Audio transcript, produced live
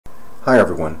Hi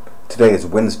everyone, today is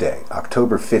Wednesday,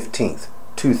 October 15th,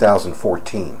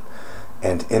 2014,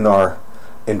 and in our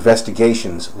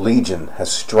investigations, Legion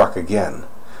has struck again.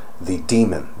 The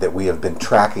demon that we have been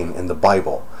tracking in the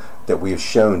Bible, that we have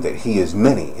shown that he is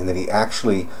many, and that he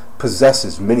actually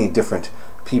possesses many different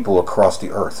people across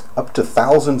the earth, up to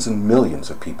thousands and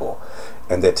millions of people,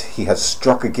 and that he has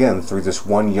struck again through this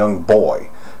one young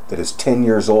boy that is 10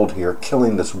 years old here,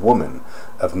 killing this woman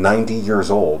of 90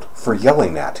 years old for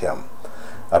yelling at him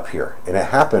up here. And it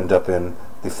happened up in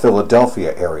the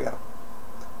Philadelphia area,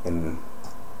 in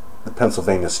the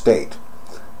Pennsylvania State,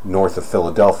 north of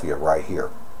Philadelphia, right here.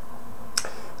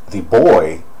 The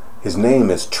boy, his name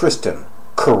is Tristen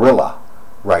Kurilla,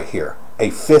 right here, a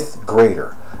 5th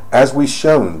grader. As we've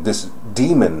shown, this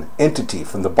demon entity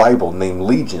from the Bible named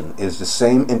Legion is the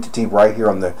same entity right here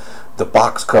on the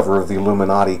box cover of the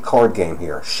Illuminati card game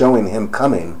here, showing him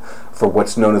coming for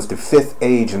what's known as the 5th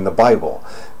age in the Bible,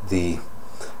 the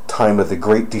time of the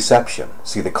great deception.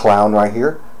 See the clown right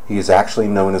here? He is actually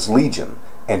known as Legion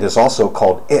and is also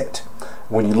called it.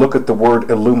 When you look at the word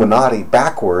Illuminati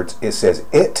backwards, it says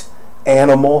it,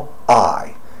 animal,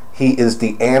 I. He is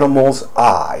the animal's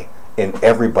eye in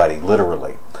everybody,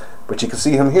 literally. But you can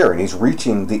see him here, and he's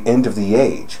reaching the end of the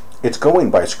age. It's going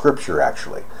by scripture,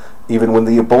 actually, even when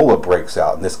the Ebola breaks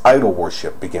out and this idol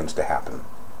worship begins to happen.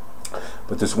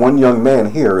 But this one young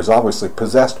man here is obviously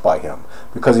possessed by him,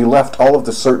 because he left all of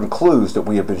the certain clues that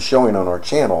we have been showing on our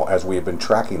channel as we have been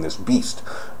tracking this beast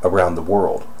around the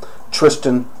world.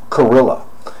 Tristen Kurilla.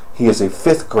 He is a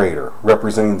 5th grader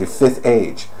representing the 5th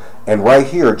age. And right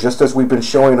here, just as we've been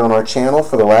showing on our channel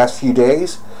for the last few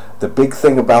days, the big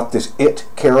thing about this it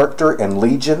character and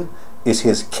Legion is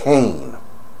his cane.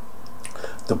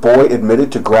 The boy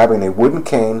admitted to grabbing a wooden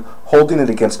cane, holding it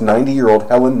against 90-year-old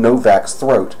Helen Novak's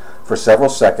throat for several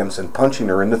seconds and punching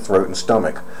her in the throat and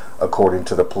stomach, according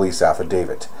to the police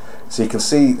affidavit. So you can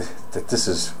see that this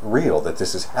is real, that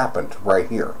this has happened right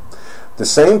here. The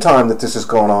same time that this is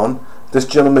going on, this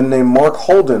gentleman named Mark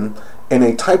Holden, in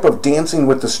a type of Dancing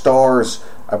with the Stars,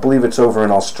 I believe it's over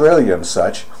in Australia and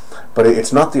such, but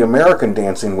it's not the American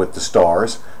Dancing with the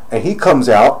Stars, and he comes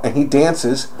out and he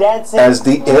dances as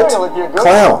the it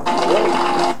clown.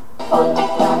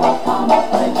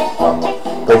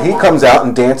 But he comes out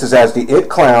and dances as the it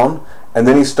clown, and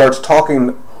then he starts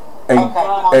talking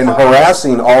and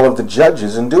harassing all of the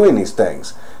judges and doing these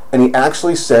things. And he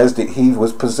actually says that he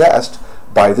was possessed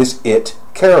by this it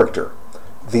character,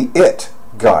 the it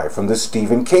guy from the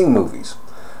Stephen King movies.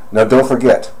 Now don't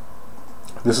forget,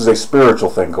 this is a spiritual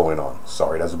thing going on.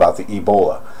 Sorry, that's about the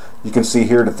Ebola. You can see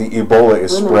here that the Ebola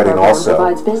is spreading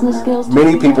also.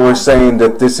 Many people are saying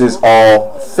that this is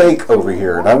all fake over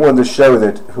here, and I wanted to show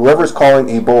that whoever's calling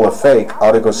Ebola fake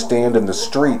ought to go stand in the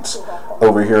streets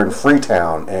over here in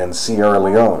Freetown and Sierra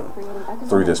Leone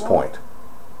through this point.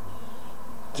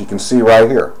 As you can see right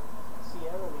here.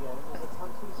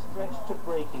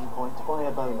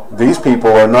 These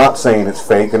people are not saying it's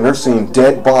fake, and they're seeing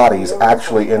dead bodies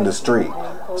actually in the street.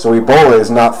 So Ebola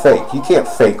is not fake. You can't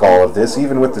fake all of this,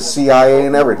 even with the CIA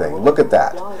and everything. Look at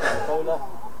that.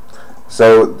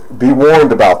 So be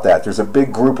warned about that. There's a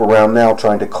big group around now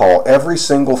trying to call every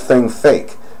single thing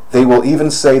fake. They will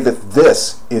even say that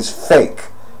this is fake.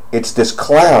 It's this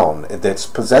clown that's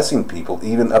possessing people,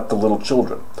 even up to little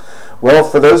children. Well,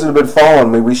 for those that have been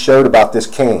following me, we showed about this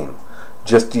cane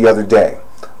just the other day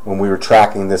when we were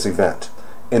tracking this event.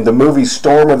 In the movie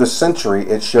Storm of the Century,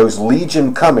 it shows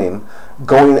Legion coming,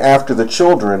 going after the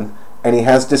children, and he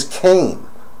has this cane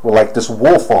with like this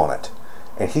wolf on it.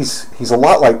 And he's a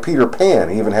lot like Peter Pan.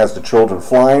 He even has the children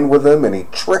flying with him, and he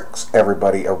tricks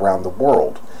everybody around the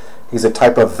world. He's a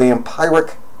type of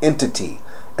vampiric entity,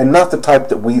 and not the type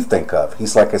that we think of.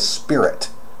 He's like a spirit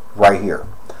right here.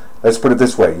 Let's put it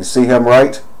this way. You see him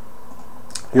right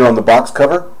here on the box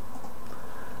cover?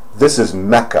 This is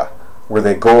Mecca, where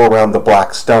they go around the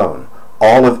black stone.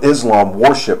 All of Islam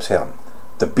worships him,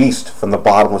 the beast from the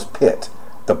bottomless pit,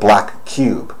 the black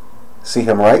cube. See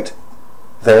him right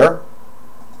there?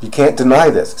 You can't deny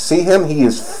this. See him? He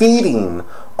is feeding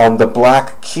on the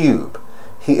black cube.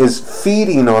 He is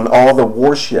feeding on all the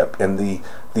worship and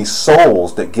the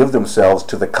souls that give themselves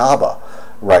to the Kaaba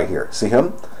right here. See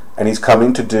him? And he's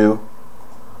coming to do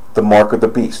the mark of the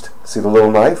beast. See the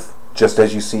little knife? Just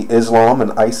as you see Islam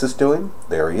and ISIS doing,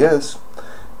 there he is.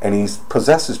 And he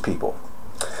possesses people.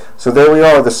 So there we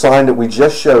are, the sign that we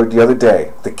just showed the other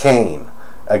day, the cane.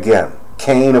 Again,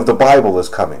 cane of the Bible is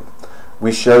coming.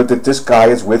 We showed that this guy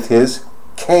is with his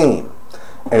cane.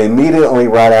 And immediately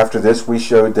right after this, we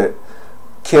showed that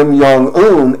Kim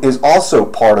Jong-un is also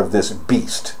part of this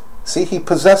beast. See, he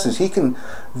possesses,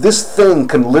 this thing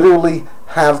can literally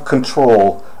have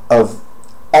control of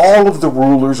all of the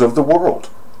rulers of the world.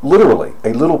 Literally,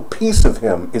 a little piece of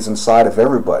him is inside of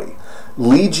everybody.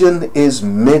 Legion is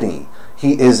many.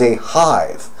 He is a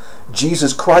hive.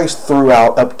 Jesus Christ threw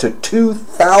out up to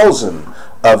 2,000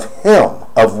 of him,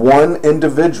 of one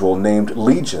individual named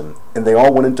Legion, and they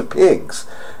all went into pigs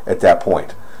at that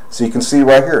point. So you can see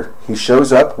right here, he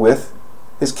shows up with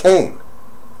his cane.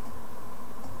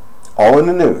 All in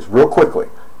the news, real quickly.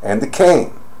 And the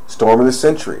cane, storm of the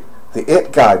century, the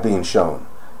it guy being shown.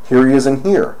 Here he is in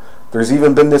here. There's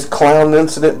even been this clown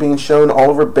incident being shown all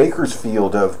over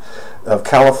Bakersfield of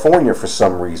California for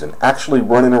some reason, actually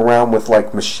running around with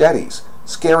like machetes,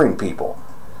 scaring people.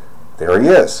 There he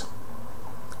is.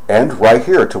 And right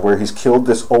here to where he's killed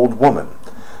this old woman.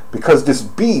 Because this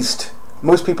beast,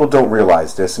 most people don't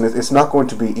realize this, and it's not going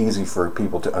to be easy for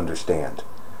people to understand.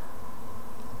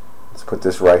 Let's put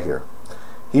this right here.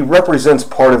 He represents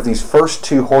part of these first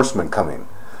two horsemen coming.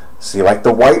 See, like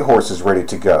the white horse is ready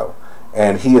to go.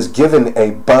 And he is given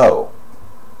a bow,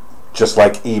 just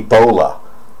like Ebola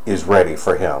is ready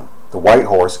for him. The white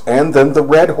horse, and then the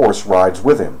red horse rides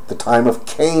with him. The time of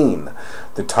Cain,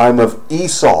 the time of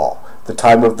Esau, the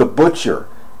time of the butcher,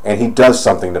 and he does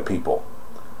something to people.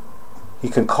 He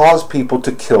can cause people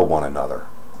to kill one another.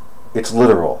 It's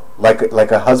literal. Like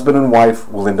a husband and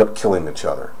wife will end up killing each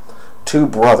other. Two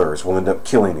brothers will end up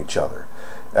killing each other.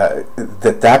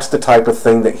 That's the type of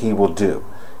thing that he will do.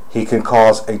 He can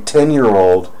cause a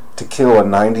 10-year-old to kill a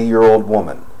 90-year-old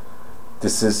woman.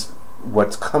 This is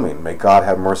what's coming. May God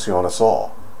have mercy on us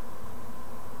all.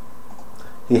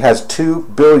 He has 2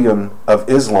 billion of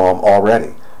Islam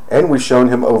already. And we've shown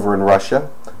him over in Russia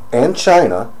and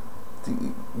China.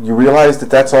 You realize that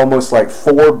that's almost like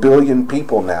 4 billion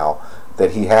people now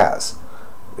that he has.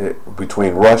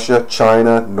 Between Russia,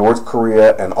 China, North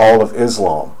Korea, and all of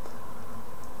Islam.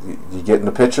 You getting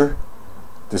the picture?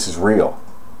 This is real.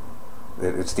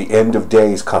 It's the end of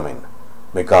days coming.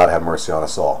 May God have mercy on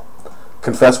us all.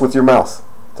 Confess with your mouth,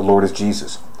 the Lord is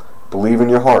Jesus. Believe in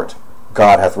your heart,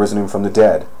 God hath risen him from the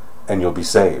dead, and you'll be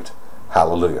saved.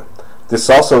 Hallelujah. This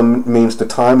also means the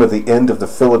time of the end of the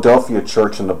Philadelphia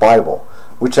church in the Bible,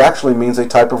 which actually means a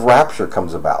type of rapture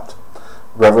comes about.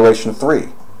 Revelation 3,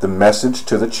 the message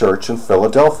to the church in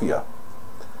Philadelphia.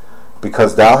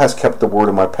 Because thou hast kept the word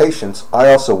of my patience, I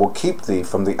also will keep thee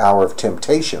from the hour of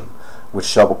temptation, which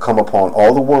shall come upon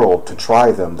all the world to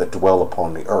try them that dwell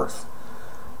upon the earth.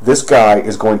 This guy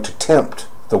is going to tempt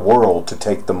the world to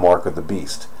take the mark of the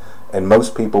beast, and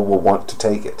most people will want to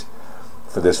take it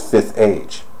for this 5th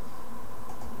age.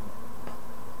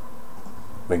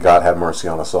 May God have mercy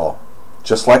on us all.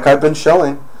 Just like I've been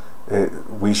showing,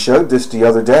 we showed this the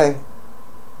other day,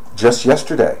 just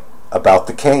yesterday, about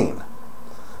the cane.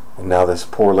 And now this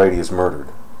poor lady is murdered.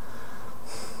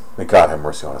 May God have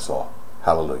mercy on us all.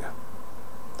 Hallelujah.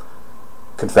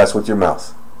 Confess with your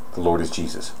mouth, the Lord is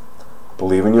Jesus.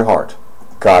 Believe in your heart,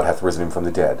 God hath risen him from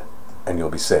the dead, and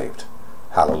you'll be saved.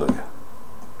 Hallelujah.